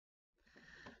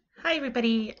Hi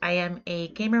everybody, I am a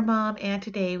gamer mom and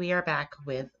today we are back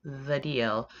with the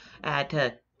deal. I had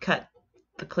to cut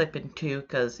the clip in two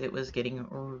because it was getting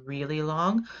really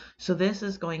long. So this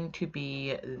is going to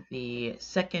be the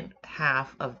second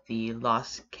half of the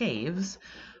Lost Caves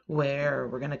where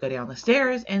we're going to go down the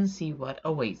stairs and see what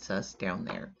awaits us down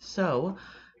there. So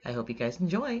I hope you guys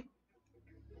enjoy.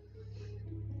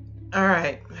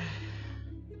 Alright.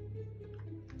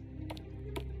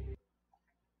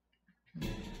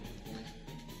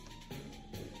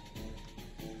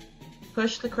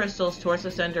 Push the crystals towards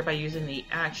the center by using the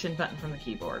action button from the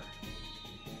keyboard.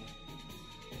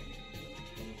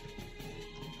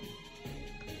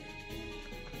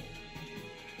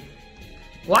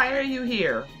 Why are you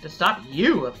here? To stop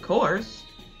you, of course.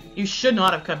 You should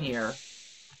not have come here.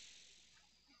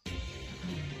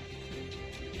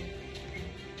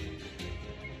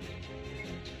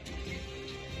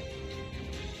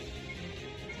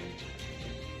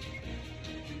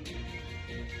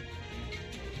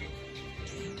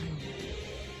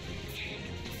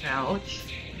 Ouch.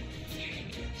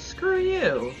 Screw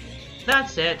you.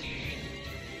 That's it.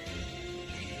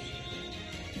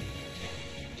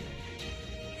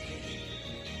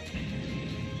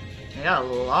 They got a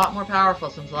lot more powerful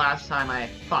since the last time I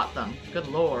fought them. Good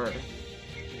lord.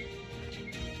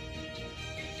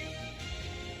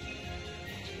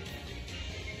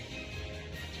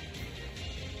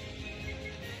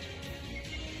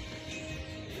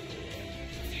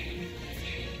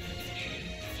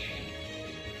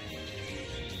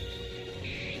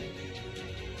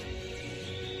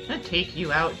 I'm gonna take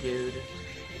you out, dude.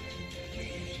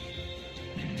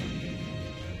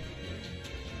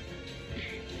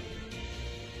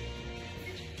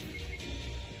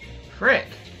 Frick.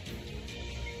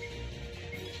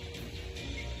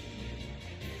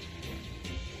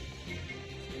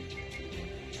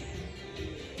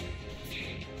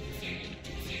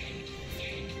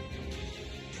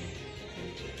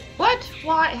 What?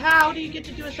 Why? How do you get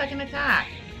to do a second attack?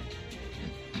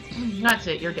 That's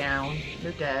it, you're down.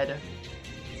 You're dead.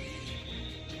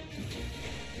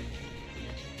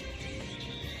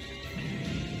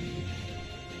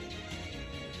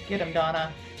 Get him,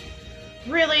 Donna.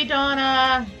 Really,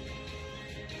 Donna?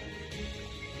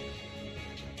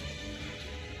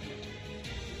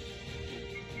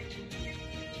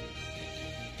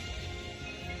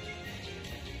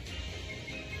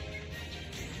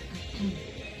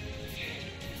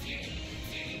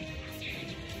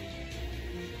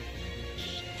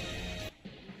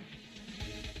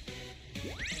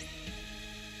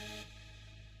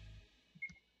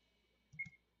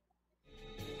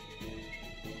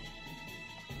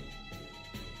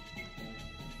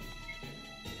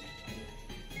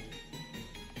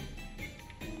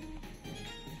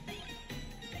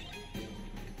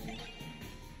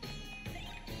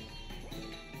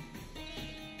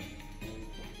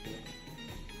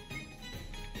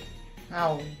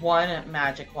 Oh, one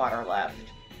magic water left.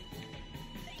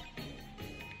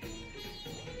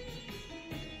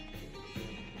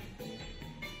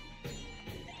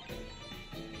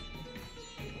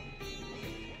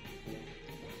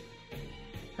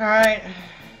 Alright.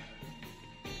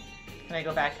 Can I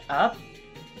go back up?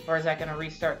 Or is that gonna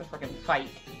restart the frickin' fight?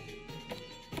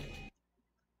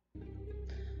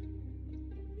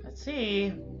 Let's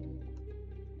see.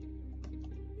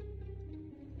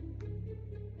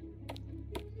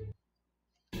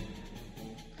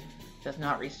 Does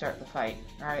not restart the fight.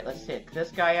 Alright, let's take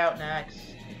this guy out next.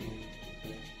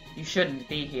 You shouldn't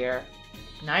be here.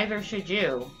 Neither should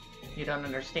you. You don't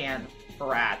understand,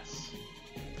 brats.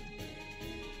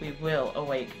 We will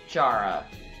awake Jarah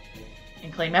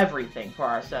and claim everything for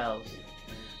ourselves.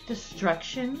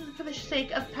 Destruction for the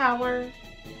sake of power?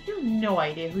 You have no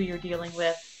idea who you're dealing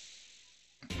with.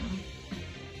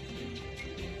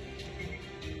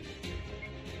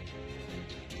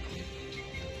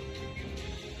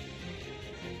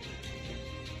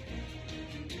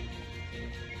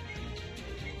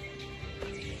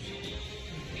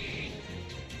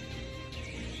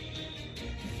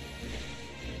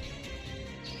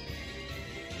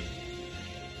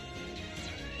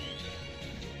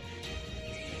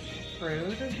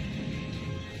 Rude.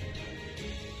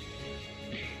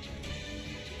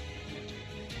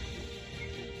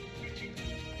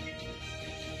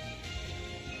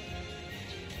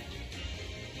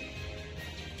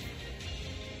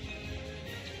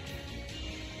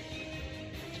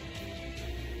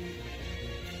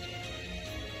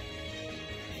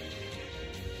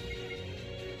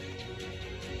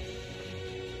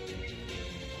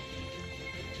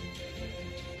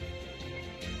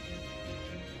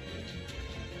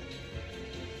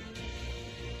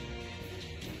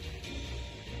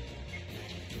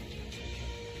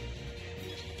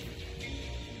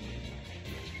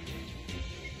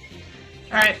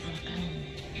 Alright.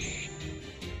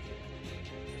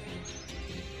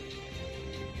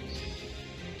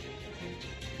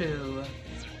 Who?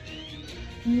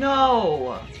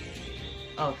 No!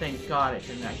 Oh, thank God it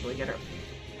didn't actually get her.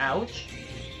 Ouch.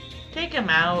 Take him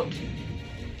out.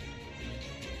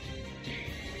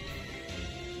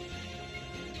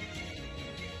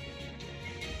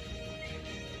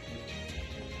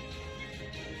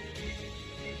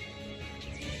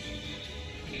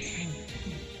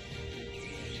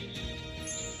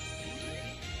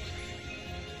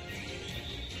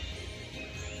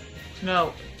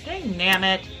 No. Dang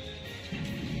nammit.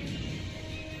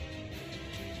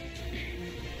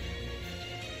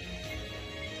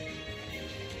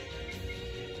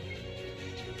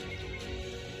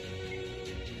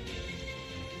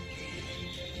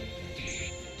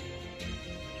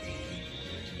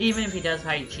 Even if he does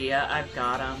Hygeia, I've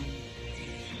got him.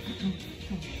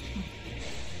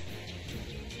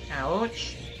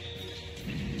 Ouch.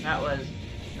 That was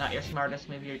not your smartest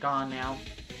move. You're gone now.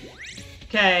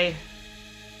 Okay.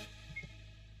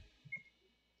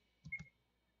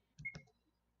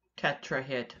 Tetra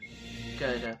hit.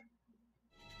 Good.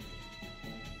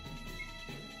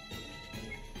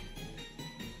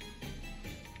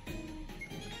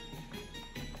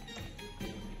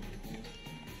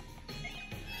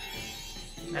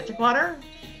 Magic water?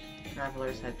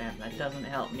 Traveler's headband. That doesn't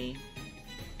help me.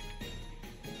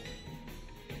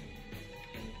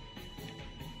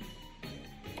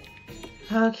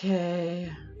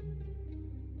 Okay.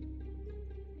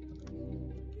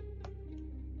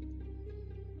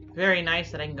 Very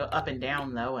nice that I can go up and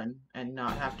down, though, and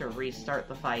not have to restart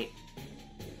the fight.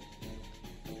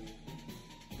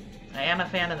 I am a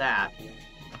fan of that.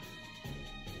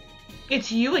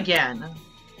 It's you again!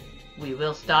 We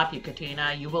will stop you,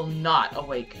 Katina. You will not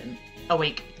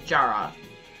awake Jarah.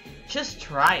 Just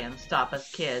try and stop us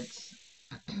kids.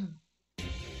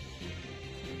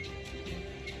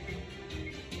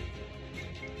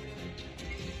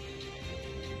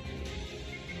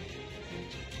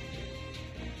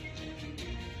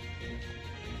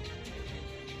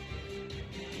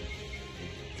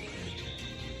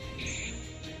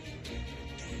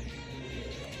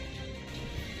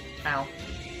 Ow.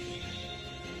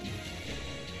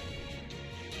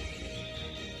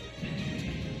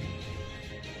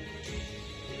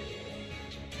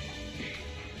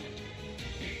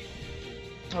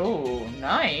 Oh,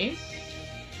 nice.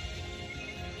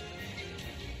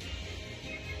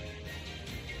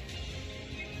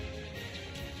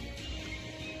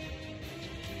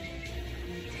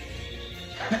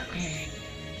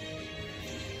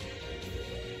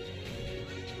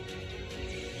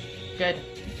 Good.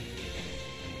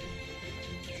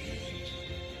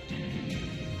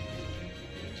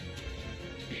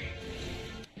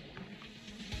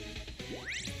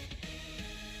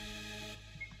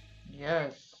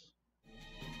 Yes.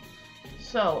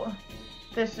 So,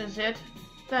 this is it,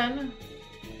 then?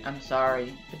 I'm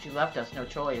sorry, but you left us no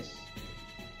choice.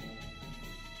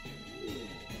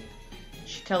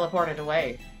 She teleported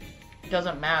away.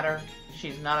 Doesn't matter.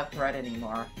 She's not a threat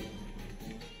anymore.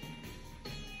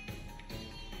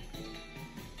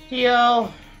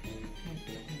 Heal!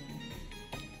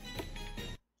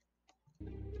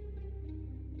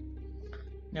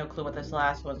 No clue what this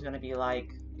last one's gonna be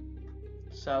like.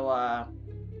 So,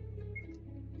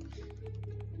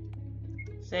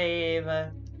 save.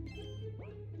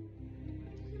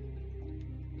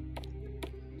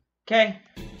 Okay.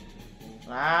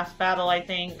 Last battle, I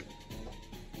think.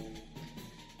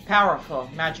 Powerful,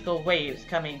 magical waves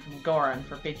coming from Goron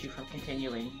forbid you from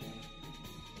continuing.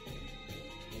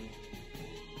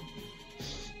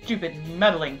 Stupid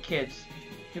meddling kids.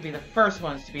 You'll be the first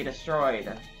ones to be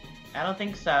destroyed. I don't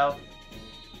think so.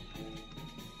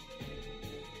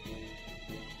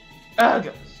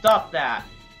 Ugh! Stop that!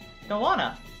 Don't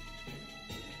wanna.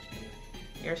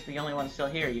 You're the only one still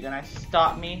here. You gonna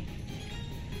stop me?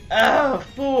 Ugh!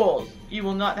 Fools! You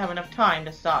will not have enough time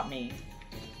to stop me.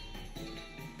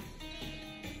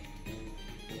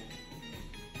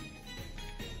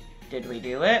 Did we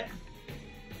do it?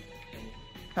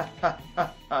 Ha ha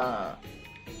ha ha.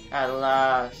 At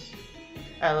last.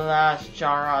 At last,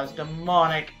 Jarah's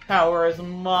demonic power is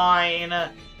mine!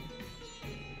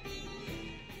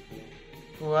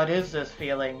 What is this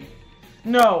feeling?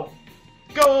 No!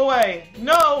 Go away!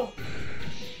 No!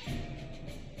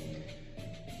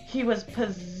 He was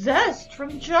possessed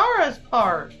from Jarah's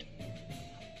part!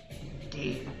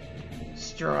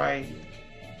 Destroy.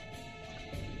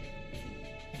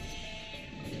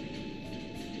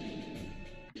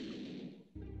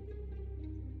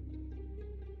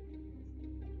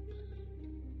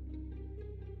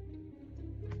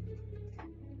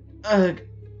 Ugh,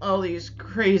 all these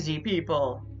crazy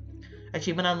people.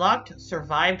 Achievement unlocked.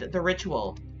 Survived the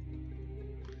ritual.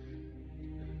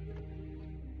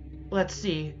 Let's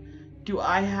see. Do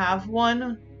I have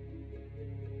one?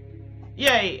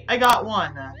 Yay, I got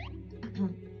one.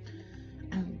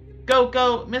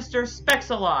 Go, Mr.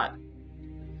 Specs-a-Lot.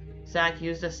 Zach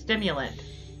used a stimulant.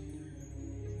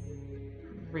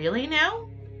 Really now?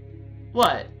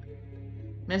 What?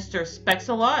 Mr.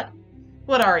 Specs-a-Lot?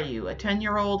 What are you, a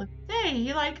 10-year-old? Hey,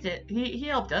 he liked it. He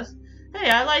helped us. Hey,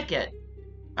 I like it.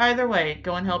 Either way,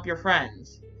 go and help your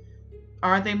friends.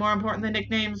 Aren't they more important than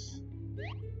nicknames?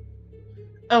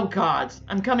 Oh gods,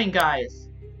 I'm coming, guys.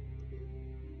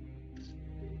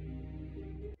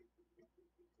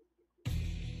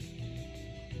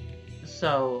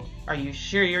 So, are you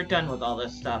sure you're done with all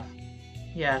this stuff?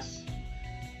 Yes.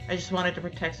 I just wanted to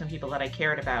protect some people that I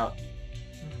cared about.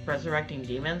 Resurrecting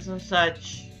demons and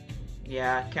such?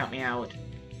 Yeah, count me out.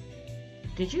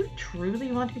 Did you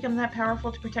truly want to become that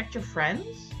powerful to protect your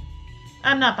friends?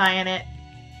 I'm not buying it.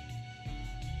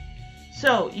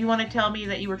 So, you want to tell me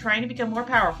that you were trying to become more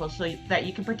powerful so that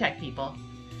you can protect people?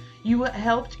 You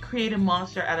helped create a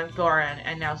monster out of Goran,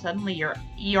 and now suddenly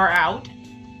you're out?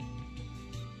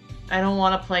 I don't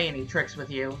want to play any tricks with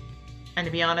you. And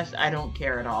to be honest, I don't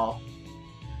care at all.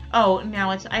 Oh,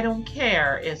 now it's I don't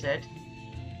care, is it?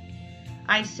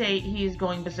 I say he's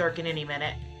going berserk in any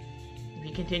minute. If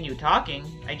you continue talking,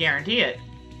 I guarantee it.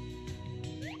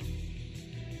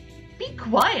 Be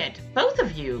quiet, both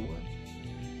of you!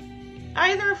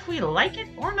 Either if we like it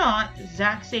or not,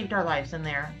 Zach saved our lives in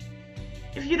there.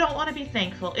 If you don't want to be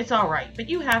thankful, it's alright, but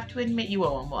you have to admit you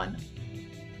owe him one.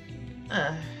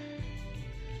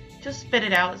 Just spit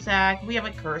it out, Zach. We have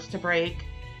a curse to break.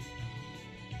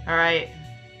 Alright.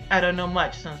 I don't know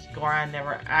much since Goran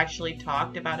never actually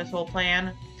talked about his whole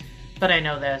plan. But I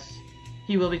know this.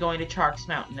 He will be going to Chark's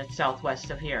Mountain. It's southwest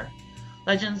of here.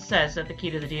 Legend says that the key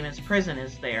to the demon's prison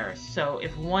is there. So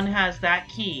if one has that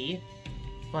key,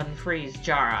 one frees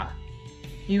Jarah.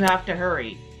 You have to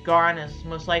hurry. Goran is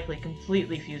most likely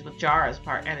completely fused with Jarah's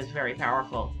part and is very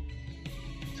powerful.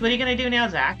 So what are you going to do now,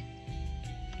 Zach?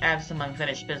 I have some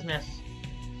unfinished business.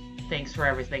 Thanks for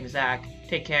everything, Zach.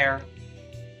 Take care.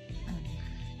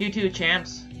 You too,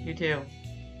 champs. You too.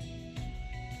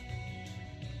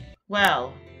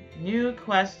 Well, new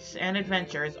quests and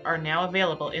adventures are now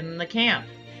available in the camp.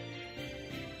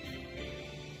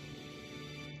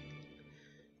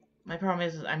 My problem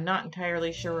is I'm not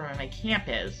entirely sure where my camp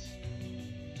is.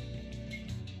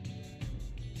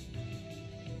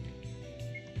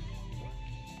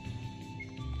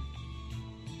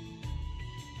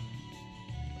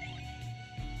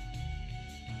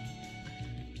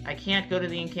 I can't go to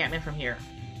the encampment from here.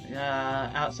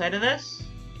 Outside of this?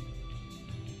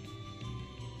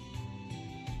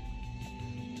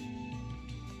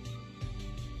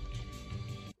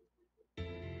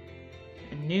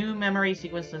 A new memory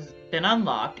sequence has been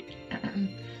unlocked.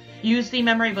 Use the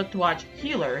memory book to watch.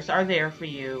 Healers are there for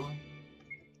you.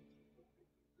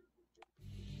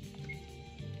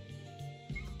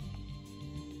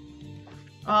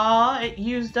 Aw, it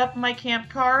used up my camp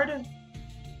card?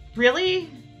 Really?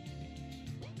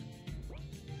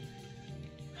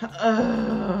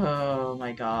 Oh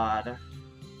my god.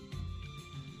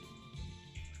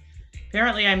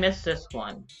 Apparently I missed this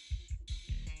one.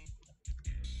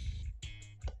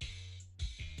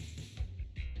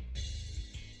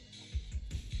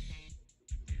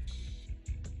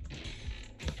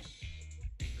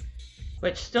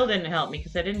 Which still didn't help me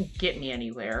because it didn't get me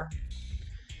anywhere.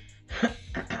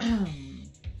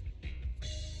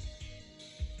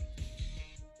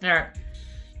 Alright.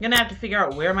 I'm gonna have to figure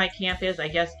out where my camp is, I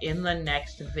guess, in the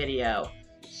next video.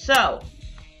 So,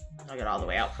 I'll get all the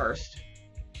way out first.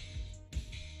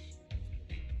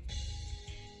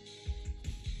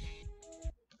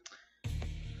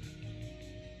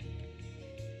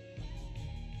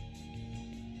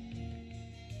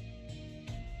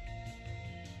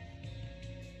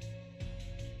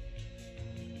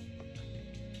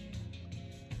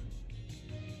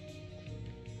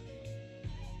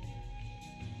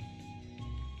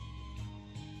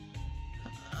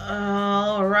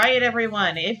 Alright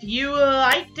everyone, if you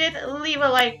liked it, leave a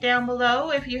like down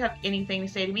below. If you have anything to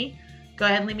say to me, go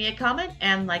ahead and leave me a comment,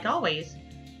 and like always,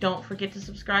 don't forget to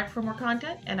subscribe for more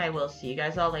content, and I will see you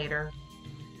guys all later.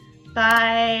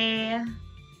 Bye!